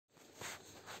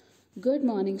Good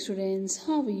morning students,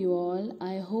 how are you all?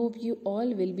 I hope you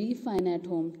all will be fine at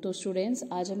home. तो students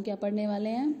आज हम क्या पढ़ने वाले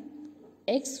हैं?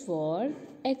 X for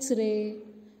X-ray.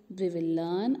 We will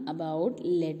learn about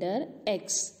letter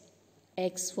X.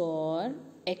 X for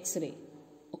X-ray.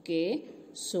 Okay,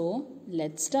 so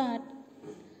let's start.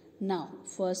 Now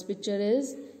first picture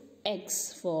is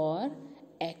X for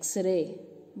X-ray.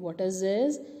 What is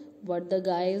this? What the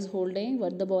guy is holding?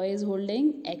 What the boy is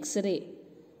holding? X-ray.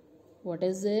 What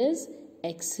is this?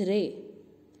 X-ray.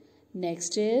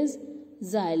 Next is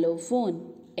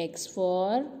xylophone. X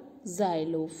for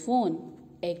xylophone.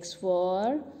 X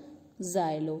for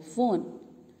xylophone.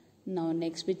 Now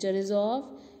next picture is of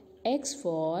X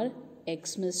for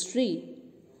Xmas tree.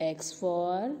 X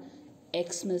for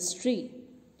Xmas tree.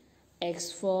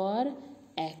 X for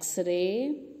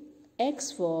X-ray.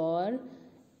 X for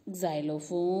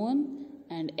xylophone.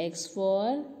 And X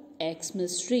for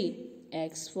Xmas tree.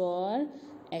 X for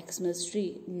Xmas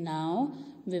tree. Now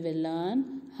we will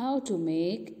learn how to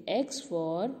make X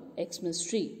for Xmas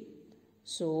tree.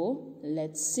 So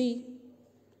let's see.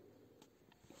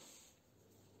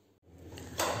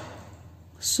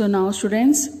 So now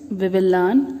students, we will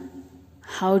learn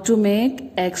how to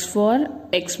make X for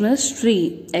Xmas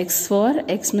tree. X for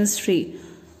Xmas tree.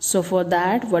 So for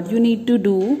that, what you need to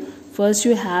do, first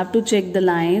you have to check the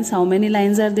lines. How many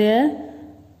lines are there?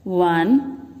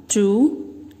 1,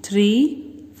 2,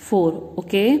 3, 4.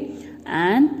 Okay,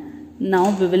 and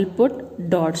now we will put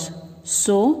dots.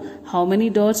 So how many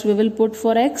dots we will put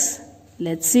for X?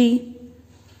 Let's see.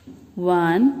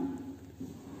 1,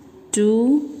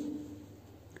 2,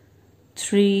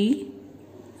 3,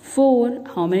 4.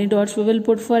 How many dots we will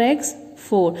put for X?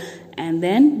 4. And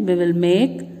then we will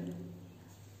make,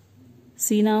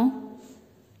 see now,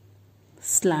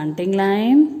 slanting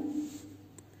line.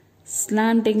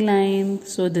 Slanting line.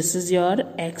 So this is your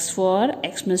X for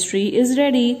Xmas tree is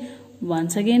ready.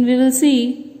 Once again we will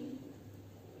see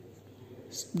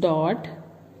dot,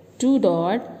 2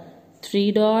 dot,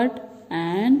 3 dot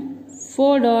and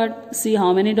 4 dot. See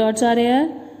how many dots are here?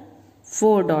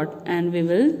 4 dot. And we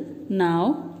will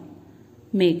now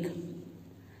make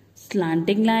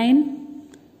slanting line,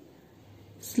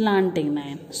 slanting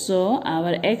line. So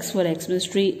our X for Xmas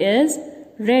tree is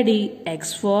ready.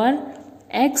 X for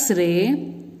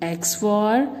X-ray, X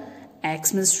for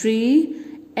Xmas tree,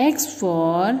 X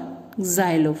for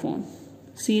xylophone.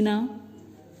 See now,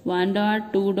 1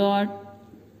 dot, 2 dot,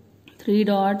 3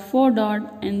 dot, 4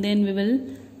 dot, and then we will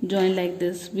join like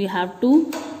this. We have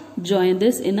to join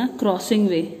this in a crossing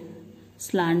way.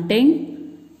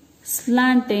 Slanting,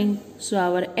 slanting. So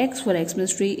our X for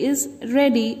Xmas tree is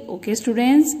ready. Okay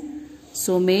students,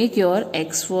 so make your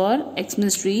X for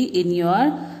Xmas tree in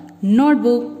your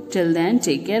notebook. Till then,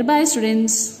 take care. Bye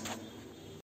students.